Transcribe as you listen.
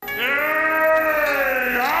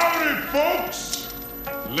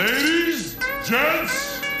Ladies,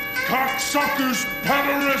 gents, cocksuckers,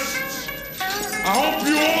 pederasts, I hope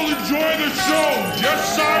you all enjoy the show.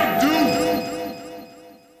 Yes, I do.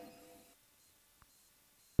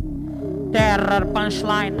 Terror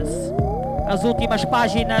Punchlinez. As últimas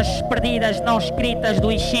páginas perdidas não escritas do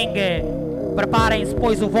ISHING. Preparem-se,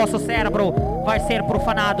 pois o vosso cérebro vai ser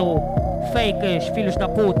profanado. Fakes, filhos da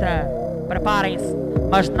puta. Preparem-se,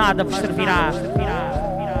 mas nada vos servirá.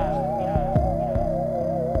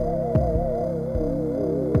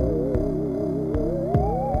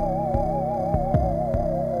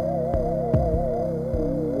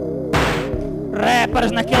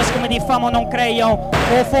 Rappers, naqueles que me difamam não creiam.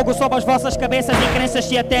 Com o fogo sob as vossas cabeças e crenças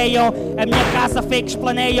se ateiam. A minha caça fakes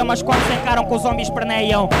planeiam, mas quando se encaram com os zombies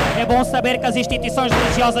perneiam. É bom saber que as instituições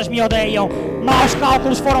religiosas me odeiam. Maus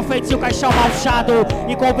cálculos foram feitos e o caixão mal fechado.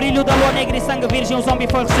 E com o brilho da lua negra e sangue virgem o zombie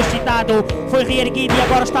foi ressuscitado. Foi reerguido e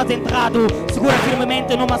agora está desenterrado. Segura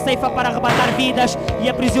firmemente numa ceifa para arrebatar vidas e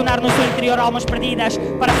aprisionar no seu interior almas perdidas,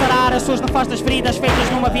 para sarar as suas nefastas feridas feitas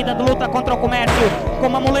numa vida de luta contra o comércio.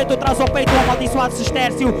 Como amuleto traz ao peito um amaldiçoado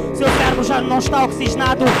sestércio. Seu cérebro já não está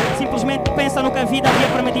oxigenado, simplesmente pensa no que a vida havia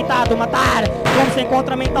premeditado. Matar, como se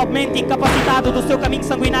encontra mentalmente incapacitado. Do seu caminho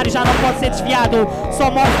sanguinário já não pode ser desviado.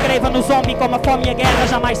 Só morte creva no zombie, como a fome e a guerra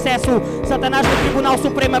jamais cesso. Satanás no Tribunal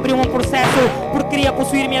Supremo abriu um processo, porque queria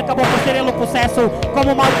possuir-me e acabou por ser ele o processo.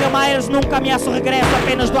 Como Malcolm Myers, nunca ameaço o regresso,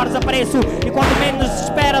 apenas do ar desapareço. E quando menos se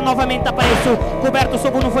espera, novamente apareço, coberto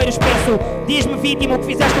sob um nevoeiro espesso. Diz-me, vítima, o que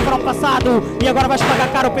fizeste no verão passado, e agora vais pagar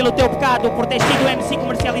caro pelo teu pecado, por ter sido MC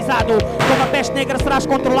comercializado. Como a peste negra serás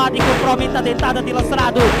controlado e corporalmente adentada,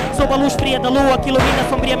 dilacerado, sob a luz fria da lua que ilumina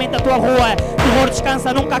sombriamente a tua rua. Terror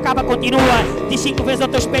descansa, nunca acaba, continua. Diz 5 vezes ao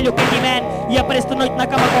teu espelho Candyman e aparece de noite na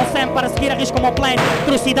cama com Sam para seguir a risco como plano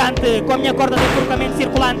trucidante. Com a minha corda de enforcamento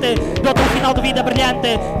circulante, dou-te um final de vida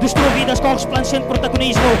brilhante. Destruo vidas com resplandecente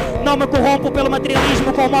protagonismo. Não me corrompo pelo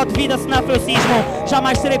materialismo, com o modo de vida senafreucismo.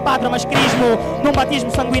 Jamais serei padre, mas crismo num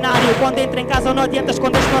batismo sanguinário. Quando entro em casa não adianta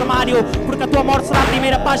esconder-te no armário, porque a tua morte será a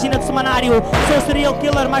primeira página de semanário. Sou o serial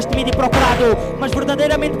killer mais temido e procurado, mas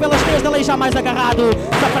verdadeiramente pelas teias da lei jamais agarrado.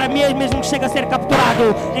 Só para mim mesmo que chega a ser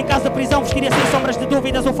capturado. Em casa de prisão vestiria sem sombras de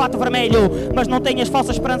dúvidas o fato vermelho, mas não tenhas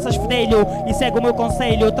falsas esperanças, fedelho, e segue o meu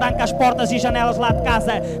conselho. Tranca as portas e janelas lá de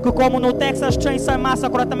casa, que como no Texas Chainsaw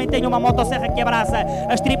Massacre também tenho uma motosserra que abraça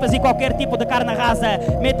as tripas e qualquer tipo de carne rasa.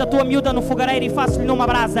 Mete a tua miúda no fogareiro e faço-lhe numa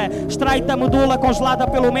brasa. Extrai-te a medula congelada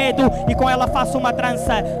pelo medo e com ela faço uma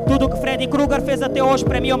trança. Tudo o que Freddy Krueger fez até hoje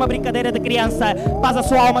para mim é uma brincadeira de criança. Paz a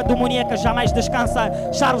sua alma demoníaca jamais descansa.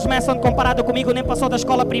 Charles Manson comparado comigo nem passou da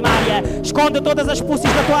escola primária. Esconde todas as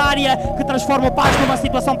pussies da tua área, que transforma o paz numa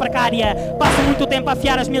situação precária. Passo muito tempo a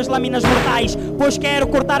afiar as minhas lâminas mortais, pois quero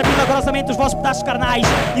cortar milagrosamente os vossos pedaços carnais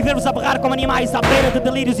e ver-vos a berrar como animais à beira de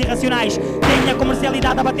delírios irracionais. Tenho a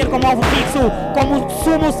comercialidade a bater como alvo fixo, como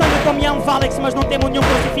sumo sangue como Ian Valex, mas não temo nenhum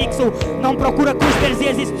crucifixo. Não procura cruz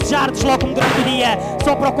verzias e se desejar desloco-me durante o dia.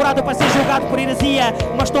 Sou procurado para ser julgado por heresia,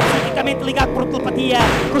 mas estou psiquicamente ligado por telepatia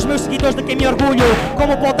com os meus seguidores de quem me orgulho.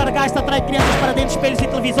 Como o poltergeist atrai crianças para dentro de espelhos e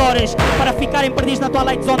televisores, para ficarem perdidos na tua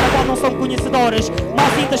light zone da qual não são conhecedores. Mal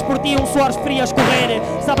sintas por ti um suor frio a escorrer,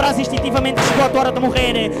 sabrás instintivamente que chegou a tua hora de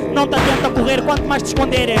morrer. Não te adianta correr, quanto mais te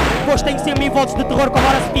esconder, pois tenho sempre envoltos de terror como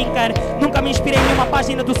Horace Pinker. Nunca me inspirei em nenhuma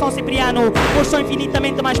página do São Cipriano, pois sou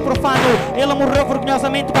infinitamente mais profano. Ele morreu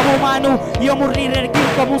vergonhosamente como humano e eu morri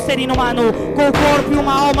erguido como um ser inumano, com o corpo e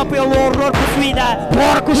uma alma pelo horror possuída.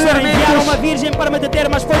 Porcos enviaram uma virgem para me deter,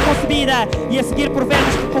 mas foi concebida, e a seguir por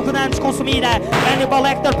vermes repugnantes consumida. Hannibal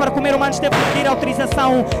Lecter para comer humanos teve que pedir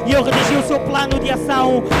autorização, e eu redigi o seu plano de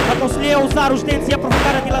ação. Aconselhei a usar os dentes e a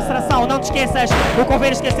provocar a dilaceração. Não te esqueças, o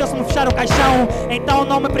coveiro esqueceu-se de me fechar o caixão, então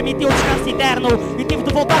não me permitiu o descanso eterno e tive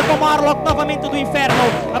de voltar como Arlock novamente do inferno.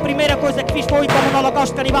 A primeira coisa que fiz foi, como no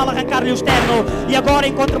holocausto canibal, arrancar-lhe o externo. E agora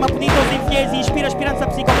encontro-me a pedir aos infiéis e inspiro aspirantes a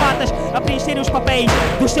psicopatas a preencherem os papéis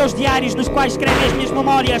dos seus diários, nos quais escrevem as minhas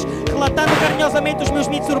memórias, relatando carinhosamente os meus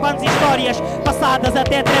mitos urbanos e histórias passadas.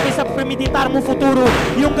 Até atrevem-se a premeditar-me um futuro,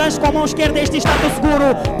 e um gancho com a mão esquerda este instante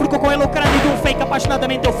seguro, porque com ele o crânio de um fake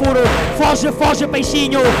apaixonadamente eu furo. Foge, foge,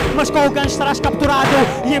 peixinho, mas com o gancho serás capturado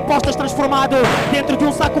e em postas transformado dentro de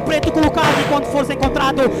um saco preto colocado, e quando fores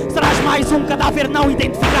encontrado serás mais um cadáver não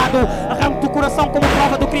identificado. Arranco-te o coração como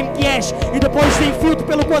prova do crime que és, e depois enfio-te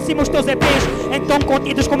pelo cu acima os teus EPs, então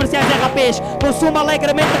contidos comerciais RAPs. Consumo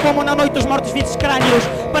alegremente como na noite os mortos-vivos crânios,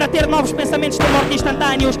 para ter novos pensamentos de morte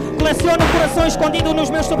instantâneos. Coleciono corações escondido nos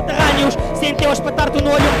meus subterrâneos, sem teu espetar-te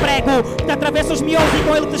no olho um prego, te atravesso os miolos e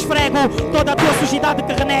com ele te esfrego toda a tua sujidade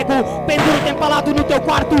que renego. Penduro-te empalado no teu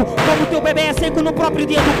quarto, como o teu bebê é seco no próprio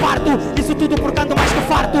dia do parto. Isso tudo porque ando mais que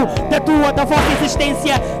farto da tua da vossa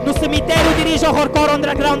existência. No cemitério dirijo ao hardcore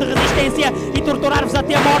underground de resistência e torturar-vos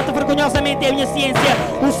até a morte, vergonhosamente é a minha ciência.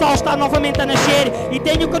 O sol está novamente a nascer e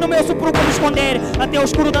tenho que no meu sopro me esconder. Até o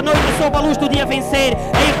escuro da noite sob a luz do dia vencer.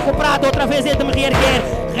 Hei recuperado, outra vez é de me reerguer.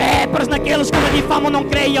 Rappers naqueles que me difamam não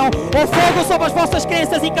creiam. O fogo sob as vossas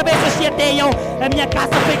crenças e cabeças se ateiam. A minha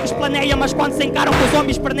caça fake esplaneia, mas quando se encaram com os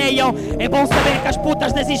zombies perneiam. É bom saber que as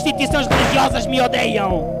putas das instituições religiosas me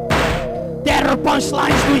odeiam. Terror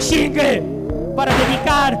Punchlinez do ISHING, para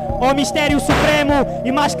dedicar ao mistério supremo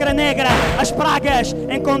e máscara negra, as pragas.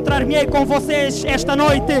 Encontrar-me-ei com vocês esta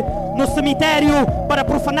noite no cemitério para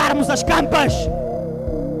profanarmos as campas.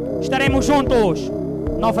 Estaremos juntos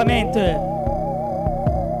novamente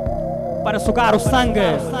para sugar o sangue